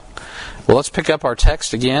Well, let's pick up our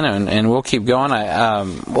text again, and we'll keep going.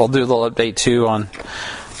 We'll do a little update, too, on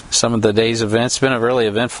some of the day's events. It's been a really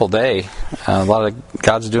eventful day.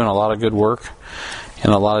 God's doing a lot of good work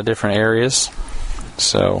in a lot of different areas.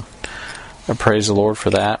 So, I praise the Lord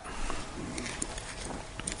for that.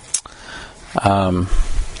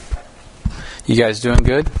 You guys doing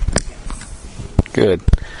good? Good.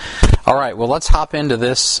 All right. Well, let's hop into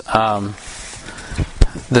this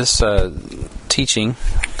teaching.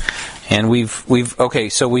 And we've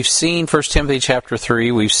seen 1 Timothy chapter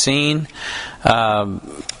 3. We've seen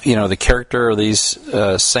the character of these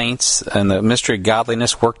saints and the mystery of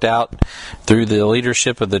godliness worked out through the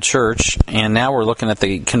leadership of the church. And now we're looking at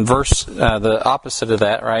the opposite of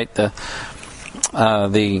that, right? The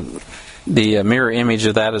mirror image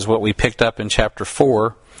of that is what we picked up in chapter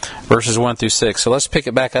 4, verses 1 through 6. So let's pick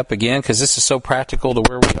it back up again, because this is so practical to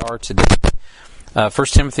where we are today. 1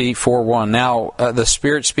 Timothy 4:1. Now the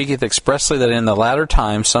Spirit speaketh expressly that in the latter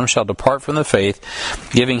times some shall depart from the faith,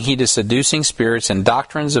 giving heed to seducing spirits and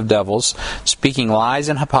doctrines of devils, speaking lies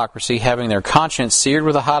and hypocrisy, having their conscience seared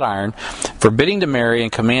with a hot iron, forbidding to marry,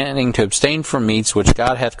 and commanding to abstain from meats which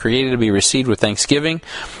God hath created to be received with thanksgiving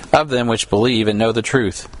of them which believe and know the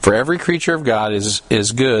truth. For every creature of God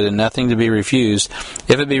is good, and nothing to be refused,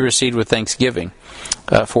 if it be received with thanksgiving.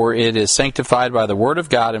 For it is sanctified by the word of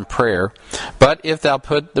God and prayer. But if thou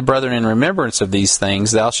put the brethren in remembrance of these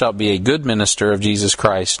things, thou shalt be a good minister of Jesus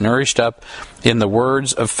Christ, nourished up in the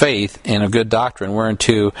words of faith and of good doctrine,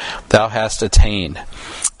 whereunto thou hast attained.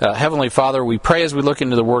 Heavenly Father, we pray as we look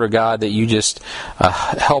into the Word of God that you just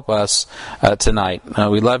help us tonight.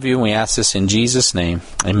 We love you, and we ask this in Jesus' name.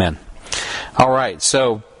 Amen. All right,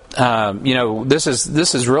 so this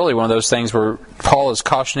is really one of those things where Paul is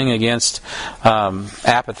cautioning against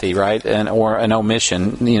apathy, right, or an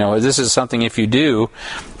omission. This is something, if you do,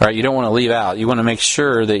 right, you don't want to leave out. You want to make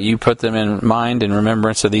sure that you put them in mind and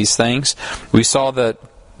remembrance of these things. We saw that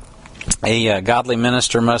a godly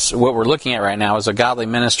minister what we're looking at right now is a godly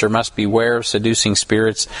minister must beware of seducing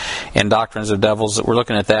spirits and doctrines of devils. We're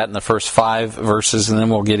looking at that in the first 5 verses, and then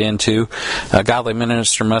we'll get into a godly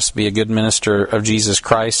minister must be a good minister of Jesus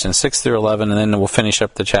Christ in 6 through 11, and then we'll finish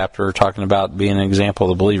up the chapter talking about being an example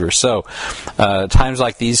of the believer. So, times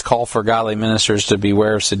like these call for godly ministers to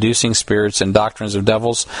beware of seducing spirits and doctrines of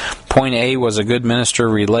devils. Point A was a good minister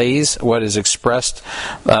relays what is expressed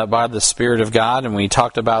by the Spirit of God, and we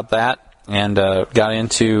talked about that. And got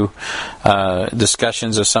into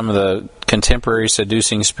discussions of some of the contemporary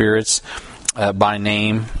seducing spirits by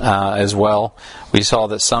name as well. We saw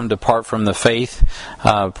that some depart from the faith.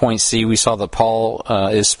 Point C, we saw that Paul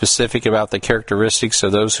is specific about the characteristics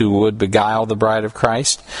of those who would beguile the bride of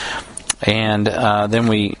Christ. And then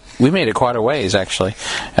we made it quite a ways, actually.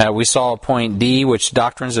 We saw point D, which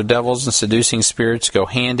doctrines of devils and seducing spirits go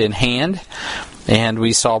hand in hand. And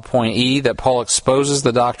we saw point E, that Paul exposes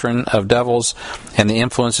the doctrine of devils and the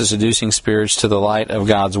influence of seducing spirits to the light of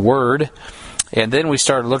God's Word. And then we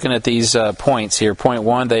started looking at these points here. Point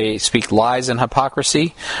 1, they speak lies and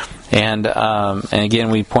hypocrisy. And again,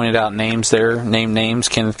 we pointed out names there. Names,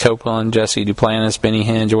 Kenneth Copeland, Jesse Duplantis, Benny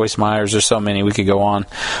Hinn, Joyce Myers. There's so many. We could go on.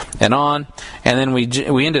 And then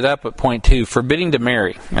we ended up at point 2, forbidding to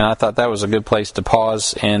marry. And I thought that was a good place to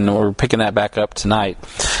pause, and we're picking that back up tonight.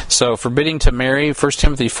 So, forbidding to marry, 1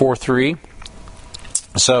 Timothy 4:3.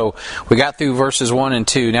 So, we got through verses 1 and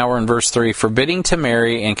 2. Now we're in verse 3. Forbidding to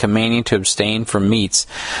marry and commanding to abstain from meats.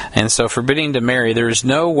 And so, forbidding to marry, there is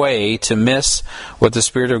no way to miss what the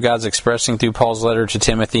Spirit of God's expressing through Paul's letter to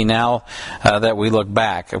Timothy now that we look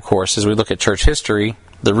back, of course, as we look at church history.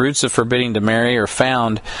 The roots of forbidding to marry are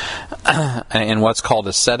found in what's called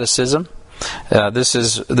asceticism.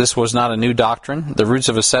 This was not a new doctrine. The roots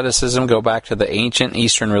of asceticism go back to the ancient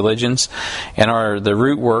Eastern religions and are the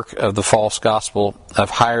root work of the false gospel of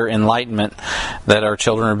higher enlightenment that our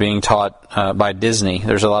children are being taught by Disney.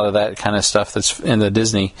 There's a lot of that kind of stuff that's in the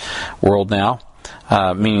Disney world now.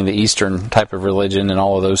 Meaning the Eastern type of religion and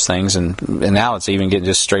all of those things, and now it's even getting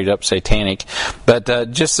just straight up satanic.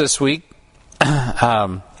 But just this week,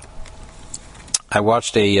 I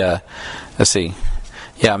watched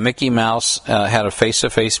Mickey Mouse had a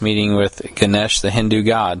face-to-face meeting with Ganesh, the Hindu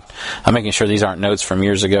god. I'm making sure these aren't notes from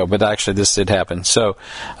years ago, but actually this did happen. So,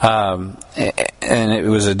 and it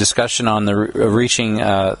was a discussion on reaching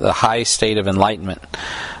the high state of enlightenment.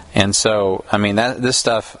 And so, this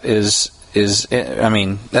stuff is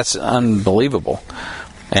that's unbelievable.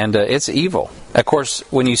 And it's evil. Of course,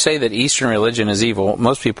 when you say that Eastern religion is evil,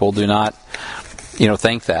 most people do not,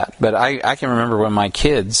 think that. But I can remember when my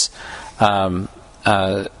kids,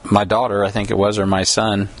 my daughter, I think it was, or my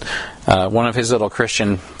son, one of his little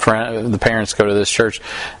Christian friends, the parents go to this church.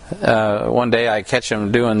 One day I catch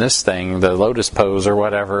him doing this thing, the lotus pose or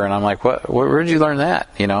whatever, and I'm like, where did you learn that?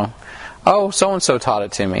 Oh, so-and-so taught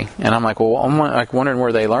it to me. And I'm like, well, I'm like wondering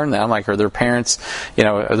where they learned that. I'm like, are their parents,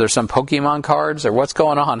 are there some Pokemon cards or what's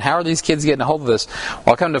going on? How are these kids getting a hold of this?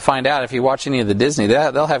 Well, I come to find out, if you watch any of the Disney,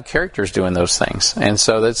 they'll have characters doing those things. And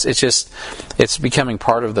so it's becoming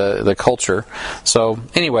part of the culture. So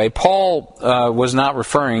anyway, Paul was not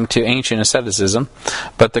referring to ancient asceticism,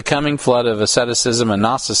 but the coming flood of asceticism and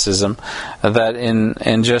Gnosticism that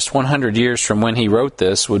in just 100 years from when he wrote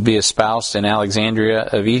this would be espoused in Alexandria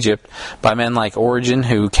of Egypt by men like Origen,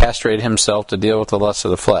 who castrated himself to deal with the lusts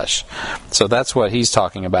of the flesh. So that's what he's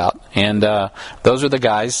talking about. And those are the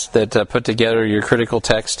guys that put together your critical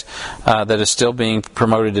text that is still being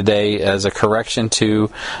promoted today as a correction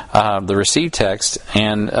to the received text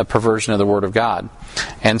and a perversion of the Word of God.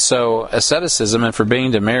 And so asceticism and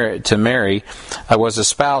forbidding to marry was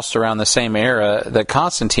espoused around the same era that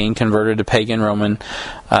Constantine converted the pagan Roman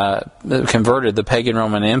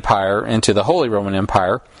Empire into the Holy Roman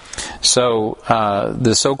Empire. So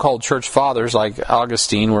the so-called church fathers like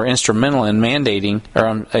Augustine were instrumental in mandating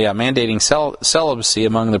celibacy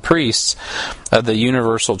among the priests of the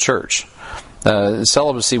universal church.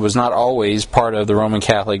 Celibacy was not always part of the Roman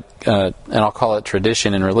Catholic, and I'll call it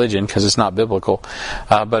tradition and religion because it's not biblical,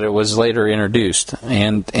 but it was later introduced,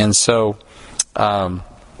 and so the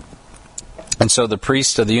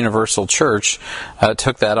priests of the universal church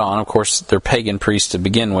took that on. Of course, they're pagan priests to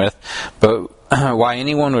begin with, but why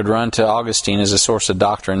anyone would run to Augustine as a source of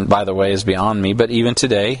doctrine, by the way, is beyond me. But even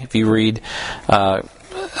today, if you read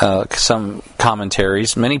some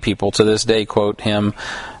commentaries, many people to this day quote him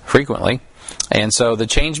frequently. And so the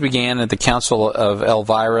change began at the Council of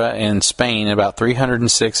Elvira in Spain about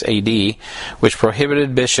 306 AD, which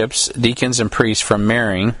prohibited bishops, deacons, and priests from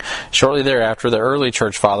marrying. Shortly thereafter, the early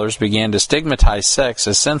church fathers began to stigmatize sex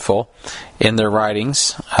as sinful in their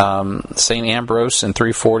writings. St. Ambrose in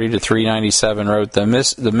 340 to 397 wrote,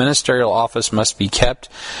 the ministerial office must be kept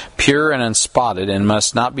pure and unspotted and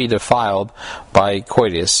must not be defiled by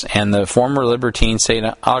coitus. And the former libertine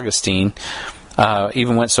St. Augustine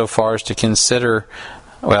even went so far as to consider,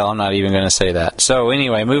 well, I'm not even going to say that. So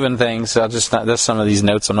anyway, moving things, there's some of these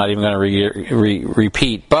notes I'm not even going to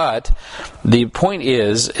repeat. But the point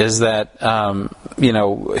is that,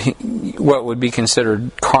 what would be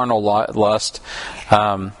considered carnal lust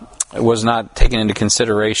was not taken into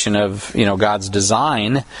consideration of, God's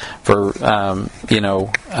design for,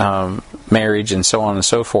 marriage and so on and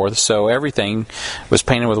so forth. So everything was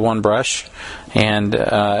painted with one brush, and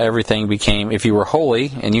everything became, if you were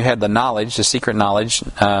holy and you had the knowledge, the secret knowledge,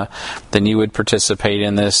 then you would participate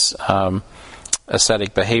in this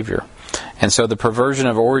ascetic behavior. And so the perversion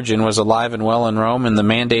of Origen was alive and well in Rome, and the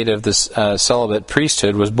mandate of this celibate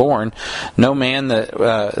priesthood was born. No mind that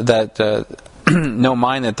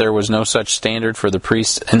there was no such standard for the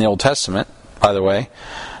priests in the Old Testament, by the way,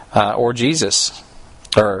 or Jesus.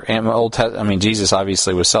 Jesus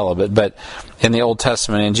obviously was celibate, but in the Old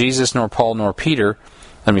Testament, and Jesus, nor Paul, nor Peter,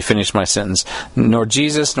 let me finish my sentence, nor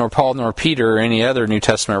Jesus, nor Paul, nor Peter, or any other New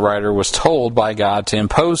Testament writer was told by God to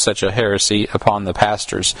impose such a heresy upon the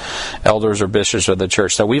pastors, elders, or bishops of the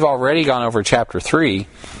church. So we've already gone over chapter 3,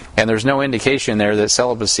 and there's no indication there that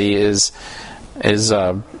celibacy is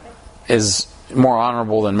more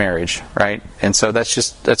honorable than marriage, right? And so that's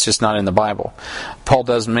just not in the Bible. Paul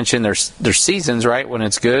does mention there's seasons, right, when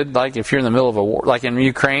it's good. Like if you're in the middle of a war, like in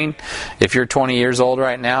Ukraine, if you're 20 years old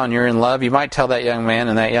right now and you're in love, you might tell that young man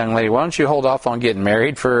and that young lady, why don't you hold off on getting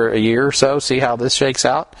married for a year or so, see how this shakes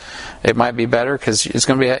out? It might be better because it's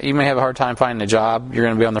going to be, you may have a hard time finding a job. You're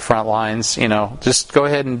going to be on the front lines, just go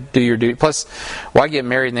ahead and do your duty. Plus, why get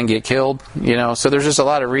married and then get killed? So there's just a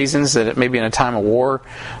lot of reasons that it may be in a time of war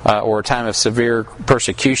or a time of severe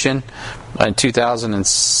persecution. In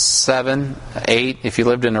 2007, 8, if you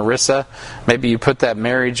lived in Orissa, maybe you put that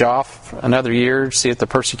marriage off another year, see if the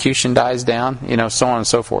persecution dies down, so on and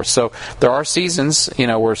so forth. So there are seasons,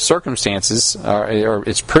 where circumstances or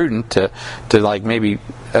it's prudent to like maybe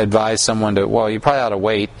advise someone to, well, you probably ought to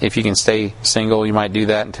wait. If you can stay single, you might do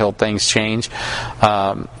that until things change.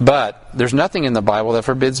 But there's nothing in the Bible that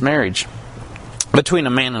forbids marriage between a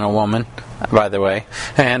man and a woman, by the way,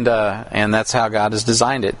 and that's how God has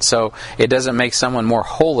designed it. So it doesn't make someone more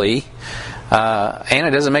holy and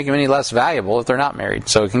it doesn't make them any less valuable if they're not married.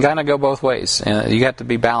 So it can kind of go both ways. And you have to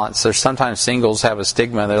be balanced. There's sometimes singles have a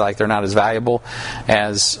stigma. They're not as valuable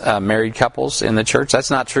as married couples in the church.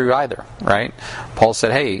 That's not true either, right? Paul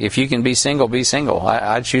said, hey, if you can be single, be single.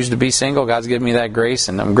 I choose to be single. God's given me that grace,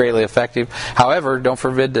 and I'm greatly effective. However, don't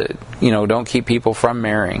forbid that, don't keep people from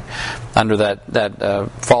marrying under that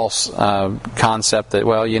false concept that,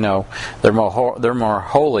 well, they're more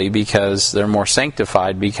holy because they're more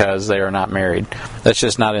sanctified because they are not married. That's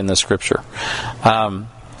just not in the Scripture.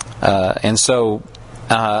 And so,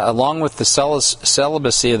 along with the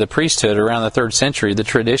celibacy of the priesthood around the 3rd century, the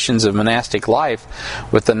traditions of monastic life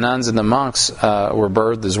with the nuns and the monks were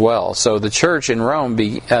birthed as well. So the church in Rome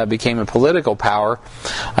became a political power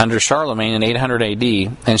under Charlemagne in 800 AD,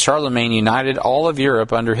 and Charlemagne united all of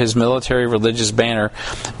Europe under his military religious banner,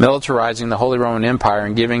 militarizing the Holy Roman Empire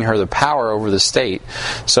and giving her the power over the state.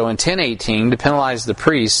 So in 1018, to penalize the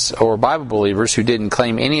priests or Bible believers who didn't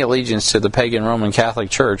claim any allegiance to the pagan Roman Catholic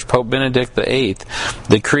Church, Pope Benedict VIII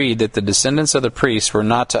decreed that the descendants of the priests were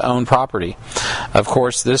not to own property. Of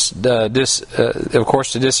course, to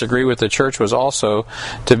disagree with the church was also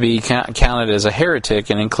to be counted as a heretic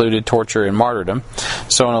and included torture and martyrdom.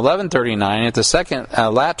 So in 1139, at the Second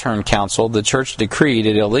Lateran Council, the church decreed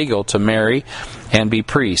it illegal to marry and be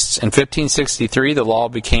priests. In 1563, the law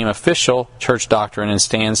became official church doctrine and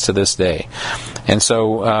stands to this day. And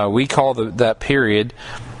so we call that period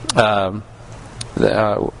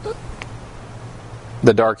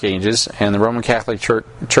the Dark Ages, and the Roman Catholic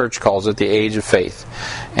Church calls it the Age of Faith.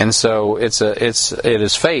 And so it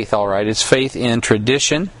is faith, all right. It's faith in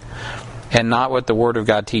tradition and not what the Word of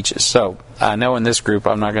God teaches. So I know in this group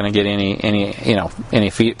I'm not going to get any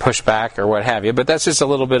pushback or what have you, but that's just a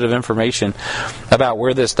little bit of information about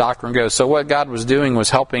where this doctrine goes. So what God was doing was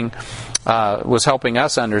helping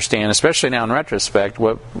us understand, especially now in retrospect,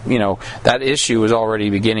 what that issue was already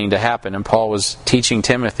beginning to happen, and Paul was teaching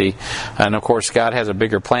Timothy, and of course God has a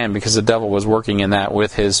bigger plan because the devil was working in that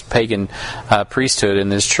with his pagan priesthood in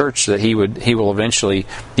this church that he will eventually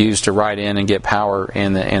use to ride in and get power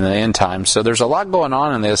in the end times. So there's a lot going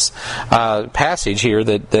on in this passage here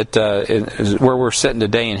that is where we're sitting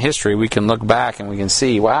today in history. We can look back and we can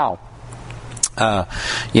see, wow. The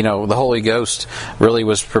Holy Ghost really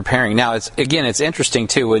was preparing. Now, it's interesting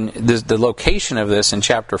too, when the location of this in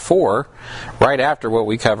chapter 4, right after what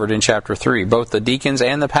we covered in chapter 3. Both the deacons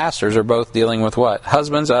and the pastors are both dealing with what?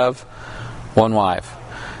 Husbands of one wife.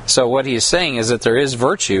 So what he is saying is that there is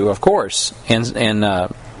virtue, of course, in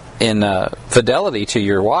fidelity to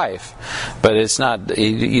your wife, but it's not.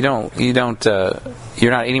 You're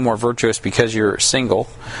not any more virtuous because you're single,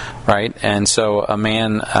 right? And so a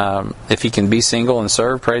man, if he can be single and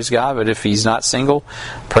serve, praise God. But if he's not single,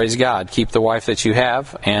 praise God. Keep the wife that you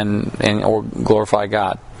have or glorify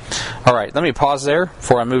God. All right, let me pause there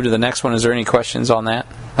before I move to the next one. Is there any questions on that?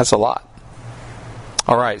 That's a lot.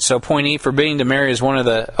 All right, so point E, forbidding to marry is one of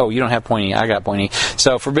the... Oh, you don't have point E. I got point E.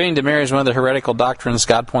 So forbidding to marry is one of the heretical doctrines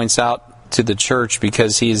God points out to the church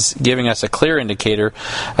because he's giving us a clear indicator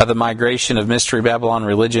of the migration of Mystery Babylon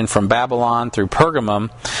religion from Babylon through Pergamum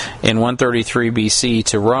in 133 BC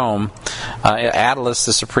to Rome. Attalus,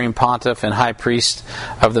 the supreme pontiff and high priest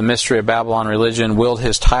of the Mystery of Babylon religion, willed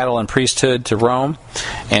his title and priesthood to Rome,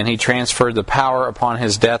 and he transferred the power upon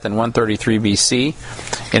his death in 133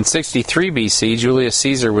 BC. In 63 BC, Julius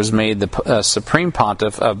Caesar was made the supreme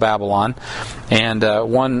pontiff of Babylon, and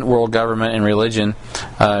one world government and religion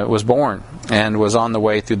was born and was on the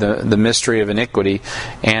way through the mystery of iniquity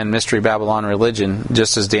and Mystery Babylon religion,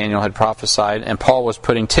 just as Daniel had prophesied. And Paul was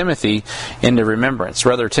putting Timothy into remembrance.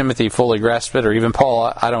 Whether Timothy fully grasped it, or even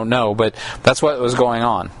Paul, I don't know, but that's what was going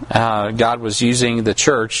on. God was using the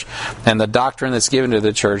church and the doctrine that's given to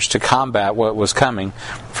the church to combat what was coming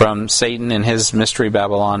from Satan and his Mystery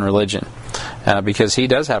Babylon religion. Because he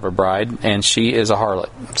does have a bride, and she is a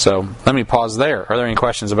harlot. So let me pause there. Are there any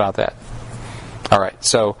questions about that? All right,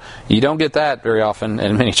 so you don't get that very often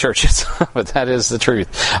in many churches, but that is the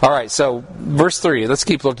truth. All right, so verse 3, let's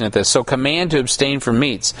keep looking at this. So command to abstain from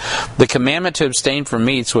meats. The commandment to abstain from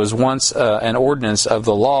meats was once an ordinance of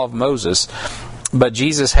the law of Moses, but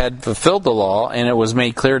Jesus had fulfilled the law, and it was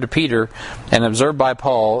made clear to Peter and observed by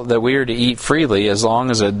Paul that we are to eat freely as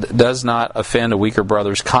long as it does not offend a weaker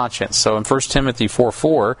brother's conscience. So in 1 Timothy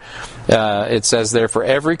 4:4, it says, "Therefore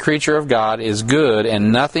every creature of God is good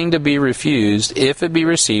and nothing to be refused if it be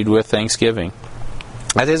received with thanksgiving."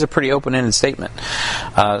 That is a pretty open-ended statement.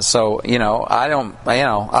 So,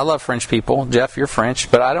 I love French people. Jeff, you're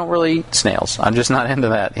French, but I don't really eat snails. I'm just not into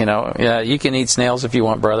that. Yeah, you can eat snails if you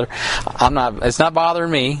want, brother. I'm not. It's not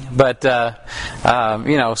bothering me, but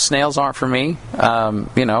snails aren't for me.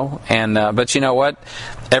 But you know what?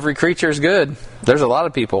 Every creature is good. There's a lot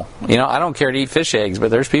of people. I don't care to eat fish eggs, but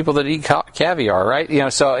there's people that eat caviar,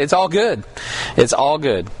 right? So it's all good. It's all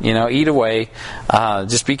good. Eat away.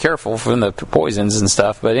 Just be careful from the poisons and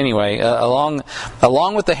stuff. But anyway, along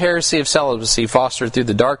with the heresy of celibacy fostered through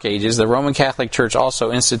the Dark Ages, the Roman Catholic Church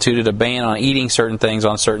also instituted a ban on eating certain things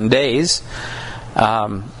on certain days.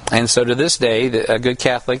 And so to this day, a good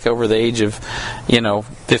Catholic over the age of,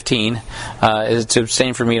 15 is to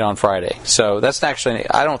abstain from meat on Friday. So that's actually,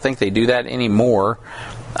 I don't think they do that anymore.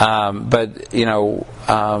 But, do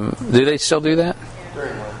they still do that?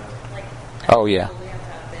 Oh, yeah.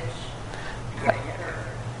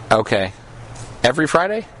 Okay. Every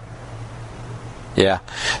Friday? Yeah.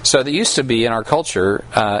 So there used to be in our culture,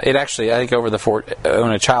 it actually, I think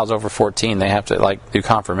when a child's over 14, they have to do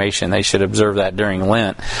confirmation. They should observe that during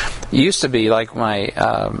Lent. It used to be like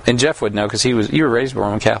and Jeff would know because you were raised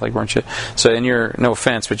Roman Catholic, weren't you? So, and no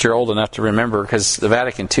offense, but you're old enough to remember because the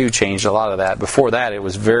Vatican II changed a lot of that. Before that, it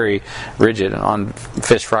was very rigid on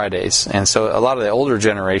Fish Fridays. And so a lot of the older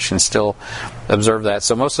generations still observe that.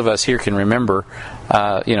 So most of us here can remember,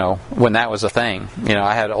 when that was a thing.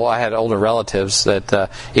 I had older relatives that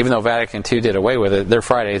even though Vatican II did away with it, their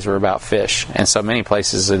Fridays were about fish, and so many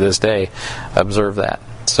places to this day observe that.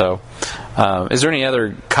 So, is there any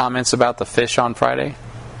other comments about the fish on Friday?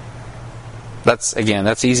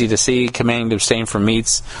 That's easy to see. Commanding to abstain from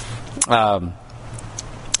meats.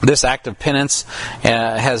 This act of penance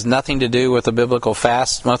has nothing to do with a biblical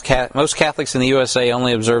fast. Most Catholics in the USA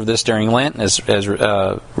only observe this during Lent, as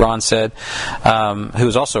Ron said, who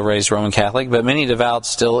was also raised Roman Catholic. But many devout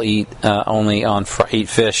still eat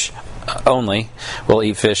fish only. Will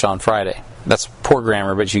eat fish on Friday. That's poor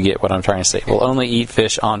grammar, but you get what I'm trying to say. We'll only eat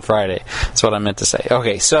fish on Friday. That's what I meant to say.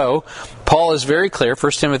 Okay, so Paul is very clear,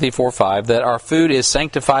 1 Timothy 4:5, that our food is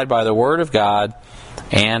sanctified by the Word of God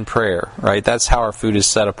and prayer, right? That's how our food is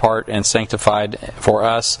set apart and sanctified for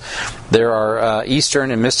us. There are Eastern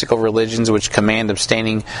and mystical religions which command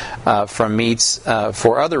abstaining from meats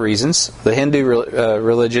for other reasons. The Hindu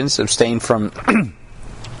religions abstain from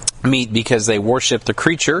meat because they worship the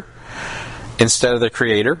creature instead of the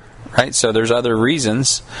Creator, right? So there's other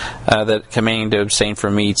reasons that commanding to abstain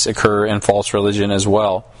from meats occur in false religion as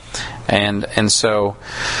well. And so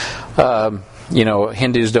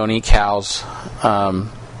Hindus don't eat cows.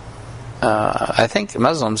 I think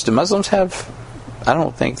Muslims, do Muslims have, I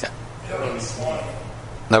don't think.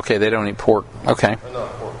 Okay, they don't eat pork. Okay.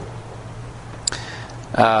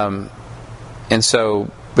 And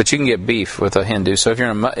so, but you can get beef with a Hindu. So if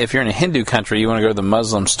you're in a Hindu country, you want to go to the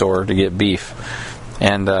Muslim store to get beef.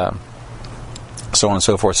 And so on and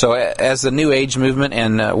so forth. So as the New Age movement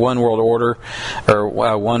and one world order, or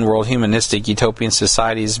one world humanistic utopian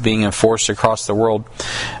society is being enforced across the world,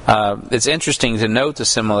 it's interesting to note the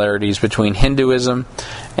similarities between Hinduism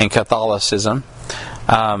and Catholicism.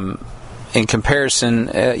 In comparison,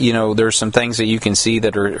 there's some things that you can see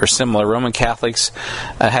that are similar. Roman Catholics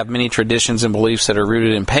have many traditions and beliefs that are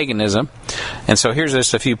rooted in paganism. And so here's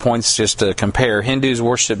just a few points just to compare. Hindus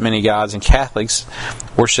worship many gods and Catholics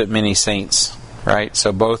worship many saints. Right,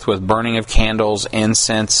 so both with burning of candles,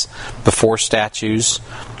 incense before statues,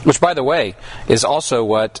 which, by the way, is also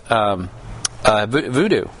what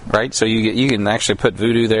voodoo. Right, so you can actually put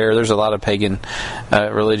voodoo there. There's a lot of pagan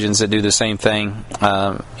religions that do the same thing.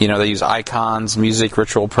 They use icons, music,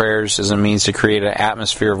 ritual prayers as a means to create an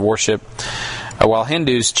atmosphere of worship. While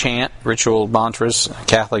Hindus chant ritual mantras,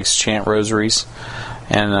 Catholics chant rosaries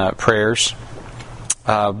and prayers.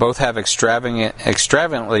 Both have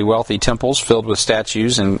extravagantly wealthy temples filled with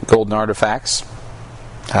statues and golden artifacts.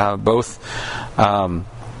 Both have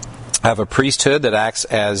a priesthood that acts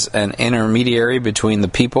as an intermediary between the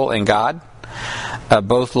people and God.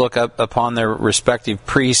 Both look up upon their respective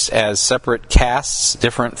priests as separate castes,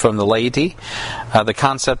 different from the laity. The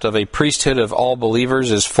concept of a priesthood of all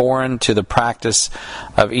believers is foreign to the practice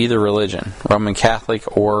of either religion, Roman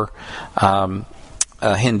Catholic or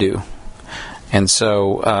Hindu. And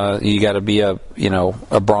so you got to be a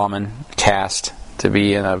Brahmin caste to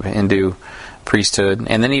be in a Hindu priesthood.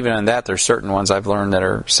 And then even in that, there's certain ones I've learned that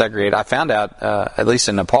are segregated. I found out, at least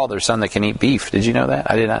in Nepal, there's some that can eat beef. Did you know that?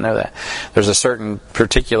 I did not know that. There's a certain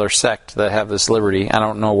particular sect that have this liberty. I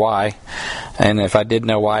don't know why. And if I did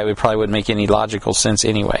know why, it probably wouldn't make any logical sense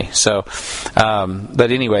anyway. So,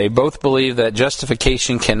 but anyway, both believe that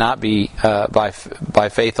justification cannot be by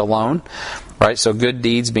faith alone, right? So good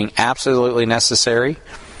deeds being absolutely necessary.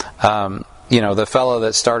 The fellow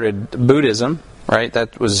that started Buddhism, right?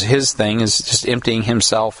 That was his thing, is just emptying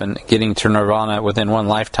himself and getting to nirvana within one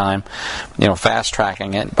lifetime, fast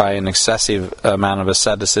tracking it by an excessive amount of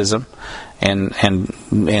asceticism and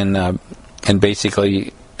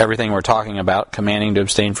basically everything we're talking about, commanding to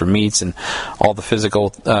abstain from meats and all the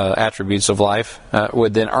physical attributes of life,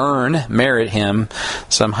 would then merit him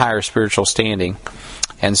some higher spiritual standing.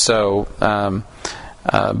 And so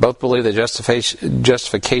both believe that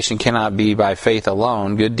justification cannot be by faith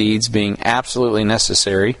alone, good deeds being absolutely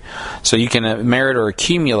necessary. So you can merit or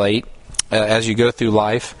accumulate as you go through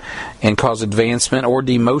life and cause advancement or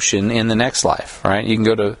demotion in the next life, right? You can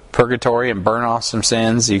go to purgatory and burn off some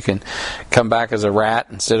sins. You can come back as a rat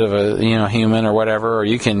instead of a human or whatever, or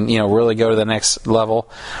you can really go to the next level,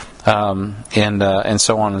 and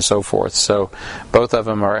so on and so forth. So both of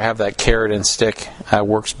them have that carrot and stick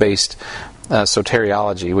works-based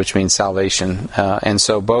soteriology, which means salvation, and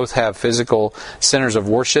so both have physical centers of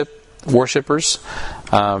worshipers,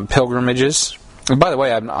 pilgrimages. And by the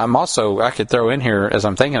way, I could throw in here, as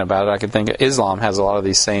I'm thinking about it, I could think Islam has a lot of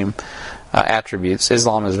these same attributes.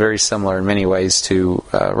 Islam is very similar in many ways to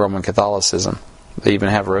Roman Catholicism. They even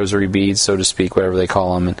have rosary beads, so to speak, whatever they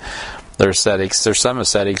call them, and they're ascetics. There's some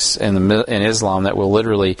ascetics in Islam that will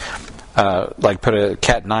literally put a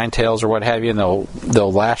cat 9 tails or what have you, and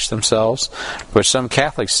they'll lash themselves. Which some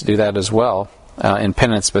Catholics do that as well in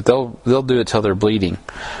penance, but they'll do it till they're bleeding,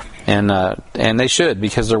 and they should,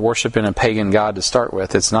 because they're worshiping a pagan god to start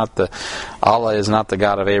with. Allah is not the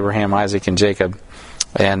God of Abraham, Isaac, and Jacob,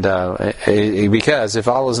 and because if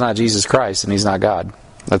Allah is not Jesus Christ, then He's not God.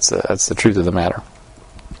 That's the truth of the matter.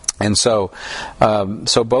 And so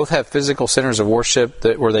both have physical centers of worship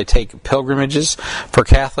where they take pilgrimages. For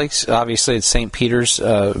Catholics, obviously it's St. Peter's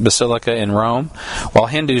Basilica in Rome, while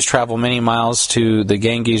Hindus travel many miles to the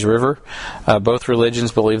Ganges River. Both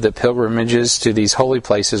religions believe that pilgrimages to these holy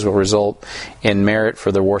places will result in merit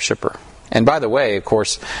for the worshiper. And by the way, of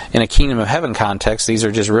course, in a kingdom of heaven context, these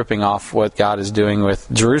are just ripping off what God is doing with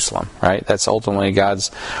Jerusalem, right? That's ultimately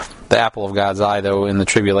the apple of God's eye, though in the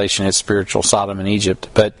tribulation it's spiritual Sodom and Egypt.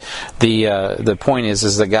 But the point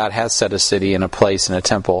is that God has set a city and a place and a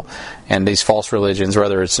temple, and these false religions,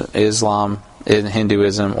 whether it's Islam,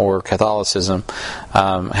 Hinduism, or Catholicism,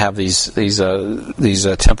 have these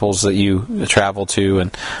temples that you travel to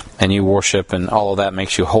and you worship, and all of that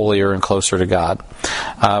makes you holier and closer to God.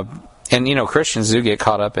 And Christians do get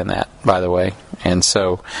caught up in that, by the way. And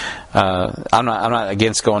so I'm not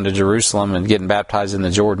against going to Jerusalem and getting baptized in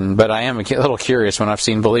the Jordan, but I am a little curious when I've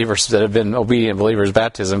seen believers that have been obedient believers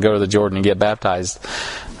baptism go to the Jordan and get baptized.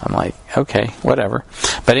 I'm like, okay, whatever.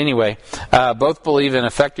 But anyway, both believe in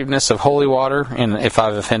effectiveness of holy water, and if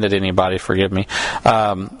I've offended anybody, forgive me,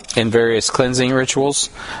 in various cleansing rituals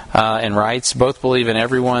and rites. Both believe in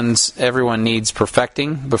everyone needs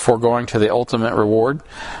perfecting before going to the ultimate reward.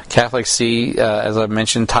 Catholics see, as I've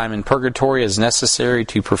mentioned, time in purgatory as necessary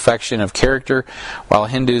to perfection of character, while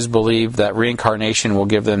Hindus believe that reincarnation will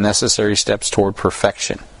give them necessary steps toward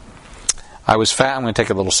perfection. I'm going to take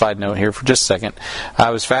a little side note here for just a second. I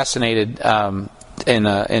was fascinated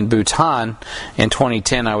in Bhutan in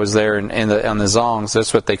 2010. I was there on the Dzongs.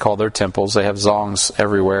 That's what they call their temples. They have Dzongs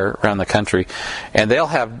everywhere around the country, and they'll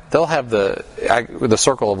have the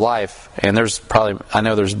Circle of Life. And I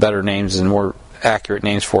know there's better names and more accurate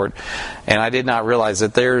names for it, and I did not realize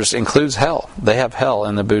that theirs includes hell. They have hell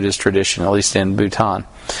in the Buddhist tradition, at least in Bhutan.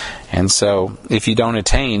 And so if you don't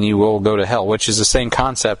attain, you will go to hell, which is the same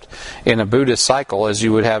concept in a Buddhist cycle as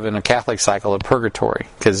you would have in a Catholic cycle of purgatory,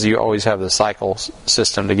 because you always have the cycle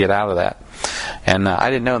system to get out of that. And I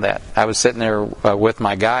didn't know that. I was sitting there with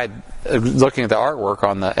my guide looking at the artwork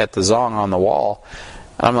at the Dzong on the wall.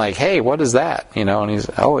 I'm like, hey, what is that? And he's,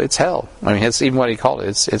 oh, it's hell. I mean, it's even what he called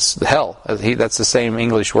it. It's hell. That's the same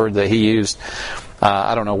English word that he used.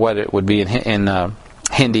 I don't know what it would be in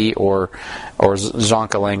Hindi or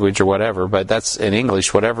Dzongkha language or whatever, but that's in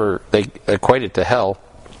English, whatever they equate it to hell.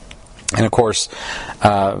 And of course,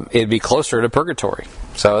 it'd be closer to purgatory.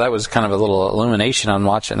 So that was kind of a little illumination on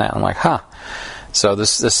watching that. I'm like, huh. So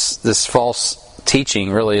this false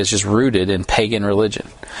teaching really is just rooted in pagan religion.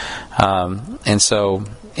 And so,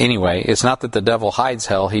 anyway, it's not that the devil hides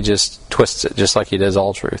hell, he just twists it just like he does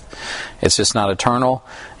all truth. It's just not eternal,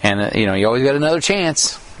 and you always got another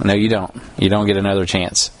chance. No, you don't. You don't get another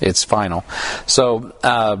chance. It's final. So,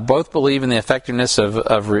 both believe in the effectiveness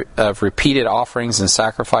of repeated offerings and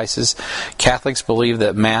sacrifices. Catholics believe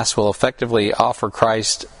that Mass will effectively offer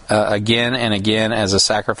Christ again and again as a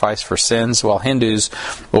sacrifice for sins, while Hindus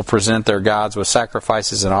will present their gods with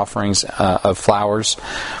sacrifices and offerings of flowers.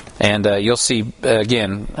 And you'll see,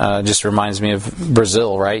 again, just reminds me of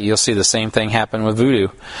Brazil, right? You'll see the same thing happen with voodoo.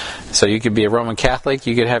 So you could be a Roman Catholic,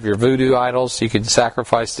 you could have your voodoo idols, you could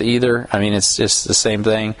sacrifice to either. I mean, it's just the same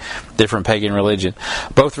thing, different pagan religion.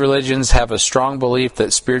 Both religions have a strong belief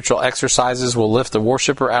that spiritual exercises will lift the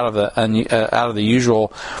worshiper out of the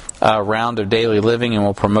usual round of daily living and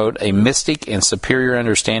will promote a mystic and superior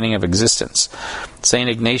understanding of existence. St.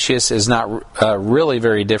 Ignatius is not really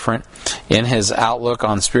very different in his outlook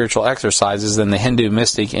on spiritual exercises than the Hindu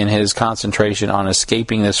mystic in his concentration on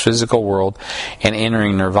escaping this physical world and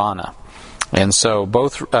entering nirvana. And so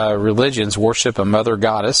both religions worship a mother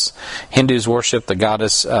goddess. Hindus worship the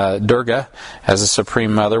goddess Durga as a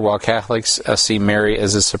supreme mother, while Catholics see Mary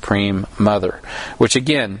as a supreme mother. Which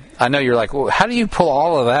again, I know you're like, well, how do you pull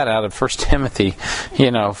all of that out of 1 Timothy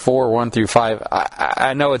 4, 1-5?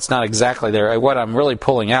 I know it's not exactly there. What I'm really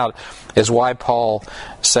pulling out is why Paul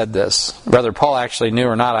said this. Whether Paul actually knew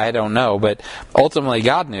or not, I don't know. But ultimately,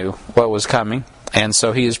 God knew what was coming. And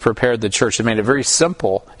so he has prepared the church and made it very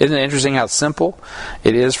simple. Isn't it interesting how simple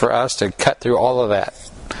it is for us to cut through all of that?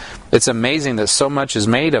 It's amazing that so much is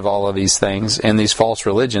made of all of these things in these false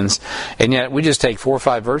religions, and yet we just take 4 or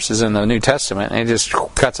 5 verses in the New Testament and it just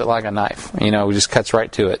cuts it like a knife. It just cuts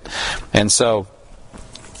right to it. And so,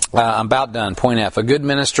 I'm about done. Point F. A good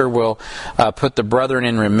minister will put the brethren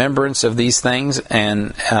in remembrance of these things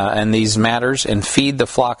and these matters and feed the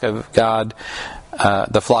flock of God.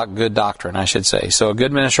 The flock good doctrine, I should say. So a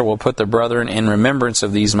good minister will put the brethren in remembrance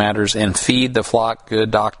of these matters and feed the flock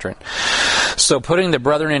good doctrine. So putting the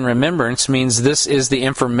brethren in remembrance means this is the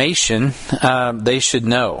information they should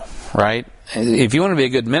know, right? If you want to be a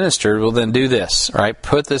good minister, well then do this, right?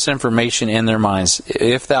 Put this information in their minds.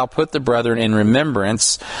 If thou put the brethren in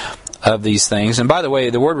remembrance of these things, and by the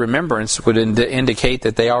way, the word remembrance would indicate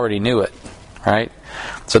that they already knew it, right?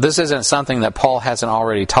 So this isn't something that Paul hasn't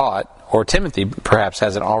already taught, or Timothy perhaps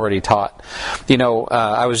hasn't already taught.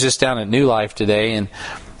 I was just down at New Life today, and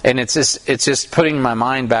it's just putting my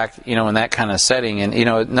mind back, in that kind of setting.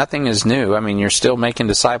 And nothing is new. I mean, you're still making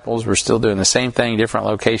disciples. We're still doing the same thing, different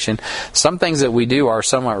location. Some things that we do are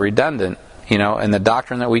somewhat redundant. And the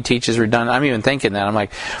doctrine that we teach is redundant. I'm even thinking that. I'm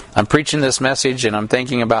like, I'm preaching this message, and I'm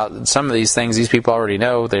thinking about some of these things these people already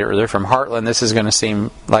know. They're from Heartland. This is going to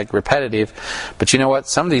seem like repetitive. But you know what?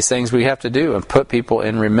 Some of these things we have to do and put people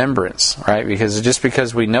in remembrance, right? Because just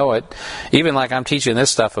because we know it, even like I'm teaching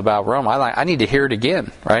this stuff about Rome, I need to hear it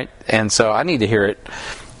again, right? And so I need to hear it.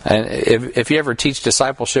 And if you ever teach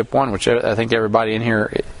Discipleship 1, which I think everybody in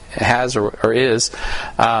here has or is,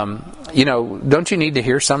 don't you need to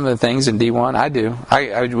hear some of the things in D1? I do.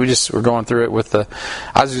 We were going through it with the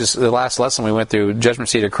last lesson we went through, Judgment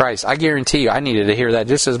Seat of Christ. I guarantee you I needed to hear that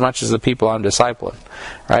just as much as the people I'm discipling,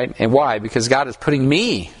 right? And why? Because God is putting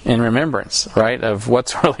me in remembrance, right, of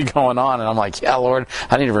what's really going on. And I'm like, yeah, Lord,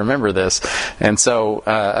 I need to remember this. And so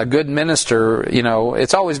a good minister,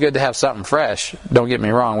 it's always good to have something fresh. Don't get me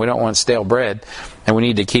wrong. We don't want stale bread. And we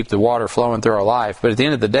need to keep the water flowing through our life. But at the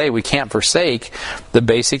end of the day, we can't forsake the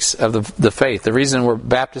basics of the faith. The reason we're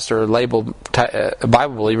Baptists are labeled,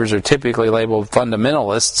 Bible believers are typically labeled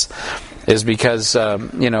fundamentalists is because,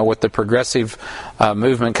 with the progressive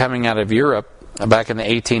movement coming out of Europe back in the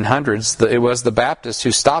 1800s, it was the Baptists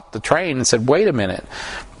who stopped the train and said, wait a minute,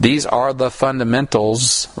 these are the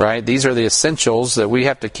fundamentals, right? These are the essentials that we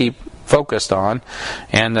have to keep focused on,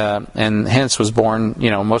 and hence was born,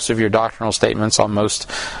 most of your doctrinal statements on most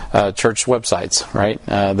church websites, right,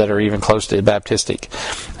 that are even close to Baptistic,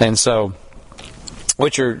 and so,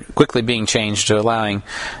 which are quickly being changed to allowing,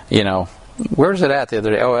 where's it at the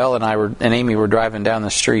other day? Oh, Elle and Amy were driving down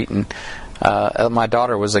the street, and my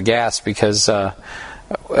daughter was aghast because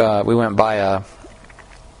we went by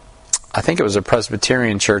I think it was a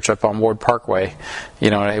Presbyterian church up on Ward Parkway.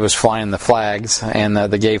 It was flying the flags and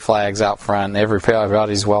the gay flags out front.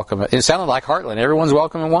 Everybody's welcome. It sounded like Heartland. Everyone's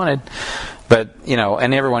welcome and wanted. But,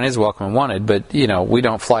 and everyone is welcome and wanted. But, we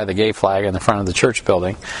don't fly the gay flag in the front of the church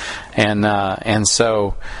building. And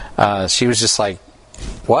so she was just like,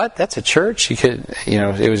 what? That's a church? She could,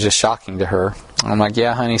 it was just shocking to her. I'm like,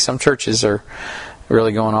 yeah, honey, some churches are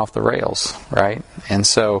really going off the rails, right? And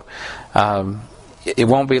so, it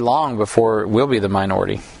won't be long before we'll be the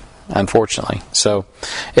minority, unfortunately. So,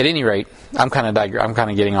 at any rate, I'm kind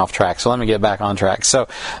of getting off track. So let me get back on track. So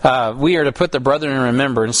we are to put the brethren in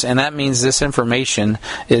remembrance, and that means this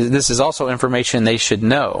is also information they should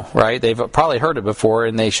know, right? They've probably heard it before,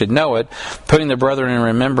 and they should know it. Putting the brethren in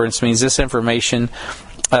remembrance means this information.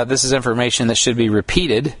 This is information that should be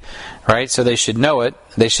repeated, right? So they should know it.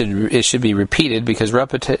 It should be repeated, because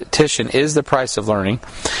repetition is the price of learning.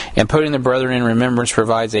 And putting the brethren in remembrance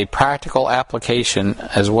provides a practical application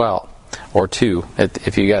as well, or two.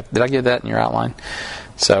 If you got, did I get that in your outline?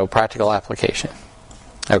 So practical application.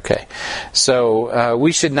 Okay. So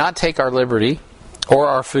we should not take our liberty or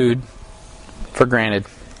our food for granted.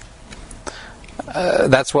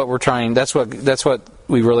 That's what we're trying. That's what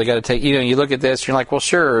we really got to take. You look at this, you're like, well,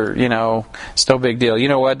 sure, it's no big deal. You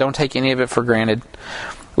know what? Don't take any of it for granted.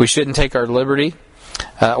 We shouldn't take our liberty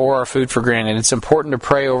or our food for granted. It's important to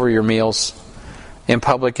pray over your meals in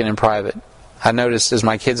public and in private. I noticed as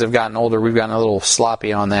my kids have gotten older, we've gotten a little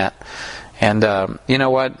sloppy on that. And you know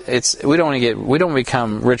what? We don't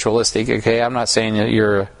become ritualistic. Okay, I'm not saying that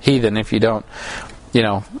you're a heathen if you don't.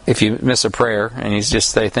 If you miss a prayer and you just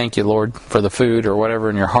say, thank you, Lord, for the food or whatever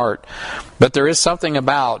in your heart. But there is something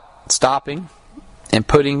about stopping and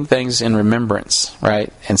putting things in remembrance,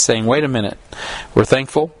 right? And saying, wait a minute, we're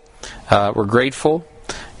thankful, we're grateful,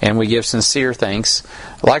 and we give sincere thanks.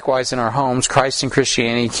 Likewise, in our homes, Christ and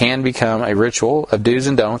Christianity can become a ritual of do's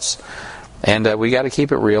and don'ts, and we got to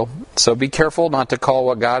keep it real. So be careful not to call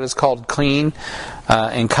what God has called clean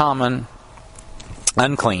and common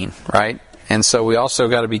unclean, right? And so we also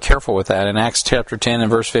got to be careful with that. In Acts chapter 10 and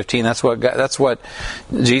verse 15, that's what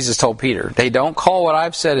Jesus told Peter. They don't call what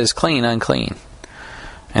I've said as clean unclean.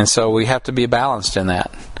 And so we have to be balanced in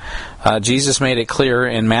that. Jesus made it clear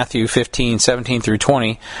in Matthew 15, 17 through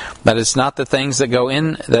 20, that it's not the things that go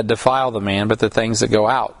in that defile the man, but the things that go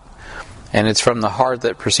out. And it's from the heart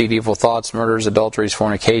that proceed evil thoughts, murders, adulteries,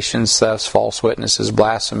 fornications, thefts, false witnesses,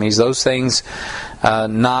 blasphemies. Those things,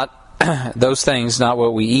 not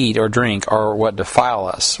what we eat or drink, are what defile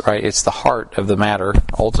us, right? It's the heart of the matter,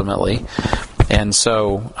 ultimately. And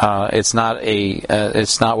so it's not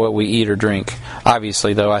what we eat or drink.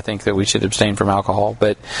 Obviously, though, I think that we should abstain from alcohol.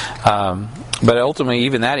 But ultimately,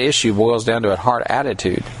 even that issue boils down to a heart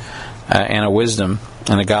attitude and a wisdom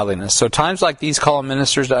and a godliness. So times like these call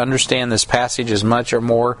ministers to understand this passage as much or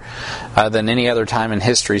more than any other time in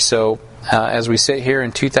history. So as we sit here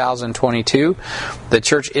in 2022, the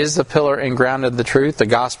church is the pillar and ground of the truth. The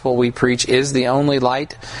gospel we preach is the only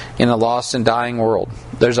light in a lost and dying world.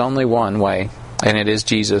 There's only one way, and it is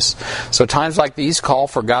Jesus. So times like these call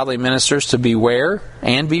for godly ministers to beware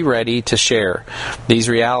and be ready to share these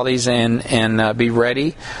realities and be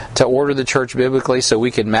ready to order the church biblically so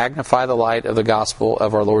we can magnify the light of the gospel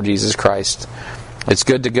of our Lord Jesus Christ. It's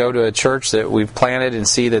good to go to a church that we've planted and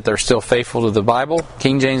see that they're still faithful to the Bible,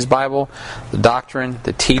 King James Bible, the doctrine,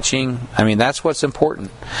 the teaching. I mean, that's what's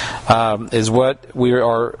important. Is what we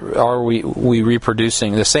are we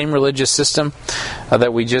reproducing. The same religious system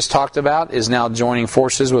that we just talked about is now joining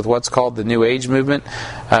forces with what's called the New Age movement,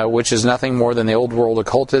 which is nothing more than the old world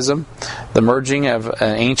occultism, the merging of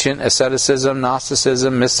an ancient asceticism,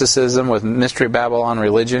 Gnosticism, mysticism with Mystery Babylon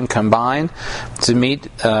religion combined to meet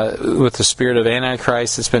with the spirit of Antichrist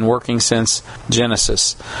that's been working since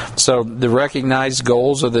Genesis. So the recognized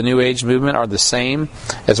goals of the New Age movement are the same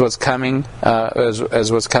as what's coming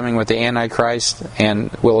as what's coming with the Antichrist,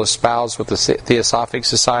 and will espouse with the Theosophic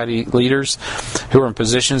Society leaders who are in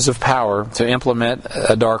positions of power to implement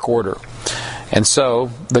a dark order. And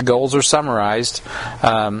so the goals are summarized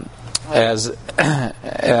as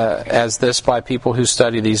this by people who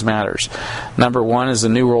study these matters. Number 1 is the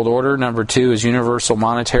New World Order. Number 2 is Universal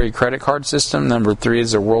Monetary Credit Card System. Number 3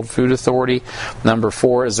 is the World Food Authority. Number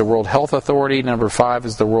 4 is the World Health Authority. Number 5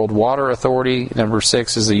 is the World Water Authority. Number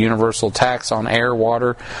 6 is the Universal Tax on Air,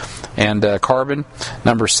 Water, and Carbon.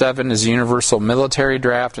 Number 7 is the Universal Military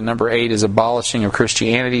Draft. And number 8 is abolishing of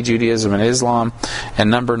Christianity, Judaism, and Islam.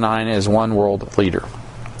 And number 9 is One World Leader.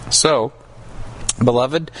 So,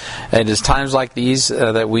 beloved, it is times like these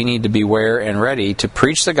that we need to beware and ready to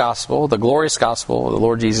preach the gospel, the glorious gospel of the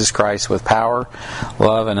Lord Jesus Christ with power,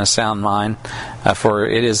 love, and a sound mind, for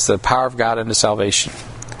it is the power of God unto salvation.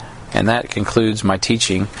 And that concludes my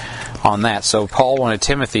teaching on that. So Paul wanted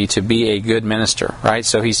Timothy to be a good minister, right?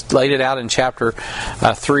 So he's laid it out in chapter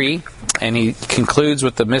 3 And he concludes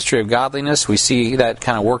with the mystery of godliness. We see that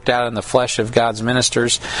kind of worked out in the flesh of God's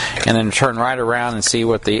ministers, and then turn right around and see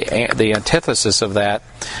what the antithesis of that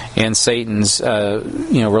in Satan's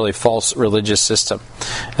really false religious system.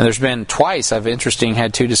 And there's been twice, I've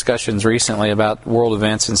had 2 discussions recently about world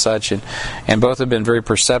events and such, and both have been very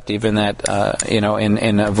perceptive in that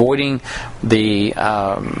in avoiding the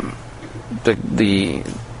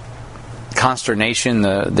consternation,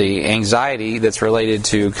 the anxiety that's related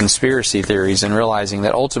to conspiracy theories, and realizing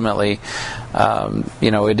that ultimately,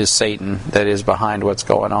 it is Satan that is behind what's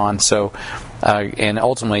going on. So, and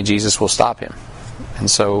ultimately Jesus will stop him. And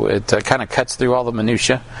so it kind of cuts through all the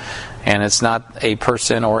minutia, and it's not a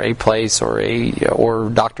person or a place or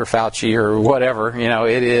Dr. Fauci or whatever.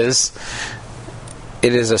 It is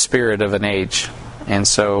a spirit of an age. And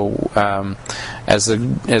so, as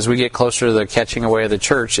we get closer to the catching away of the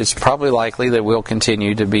church, it's probably likely that we'll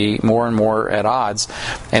continue to be more and more at odds.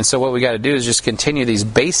 And so, what we got to do is just continue these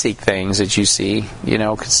basic things that you see,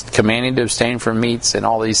 commanding to abstain from meats and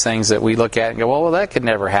all these things that we look at and go, well, that could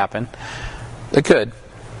never happen. It could.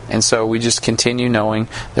 And so, we just continue knowing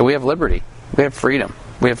that we have liberty, we have freedom,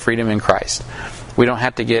 in Christ. We don't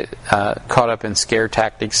have to get caught up in scare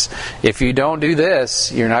tactics. If you don't do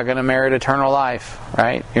this, you're not going to merit eternal life,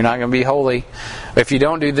 right? You're not going to be holy. If you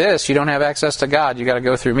don't do this, you don't have access to God. You got to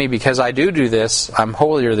go through me because I do this. I'm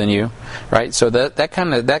holier than you, right? So that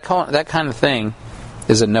kind of thing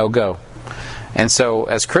is a no-go. And so,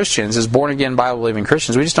 as Christians, as born-again, Bible-believing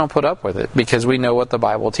Christians, we just don't put up with it because we know what the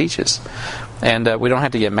Bible teaches. And we don't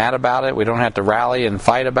have to get mad about it. We don't have to rally and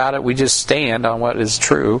fight about it. We just stand on what is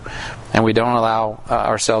true, and we don't allow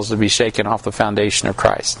ourselves to be shaken off the foundation of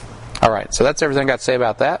Christ. All right, so that's everything I got to say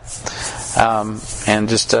about that. And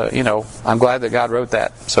just, I'm glad that God wrote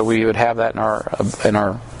that, so we would have that in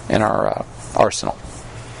our arsenal.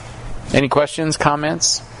 Any questions,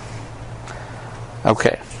 comments?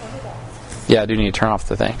 Okay. Yeah, I do need to turn off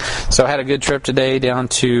the thing. So I had a good trip today down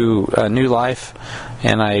to New Life,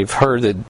 and I've heard that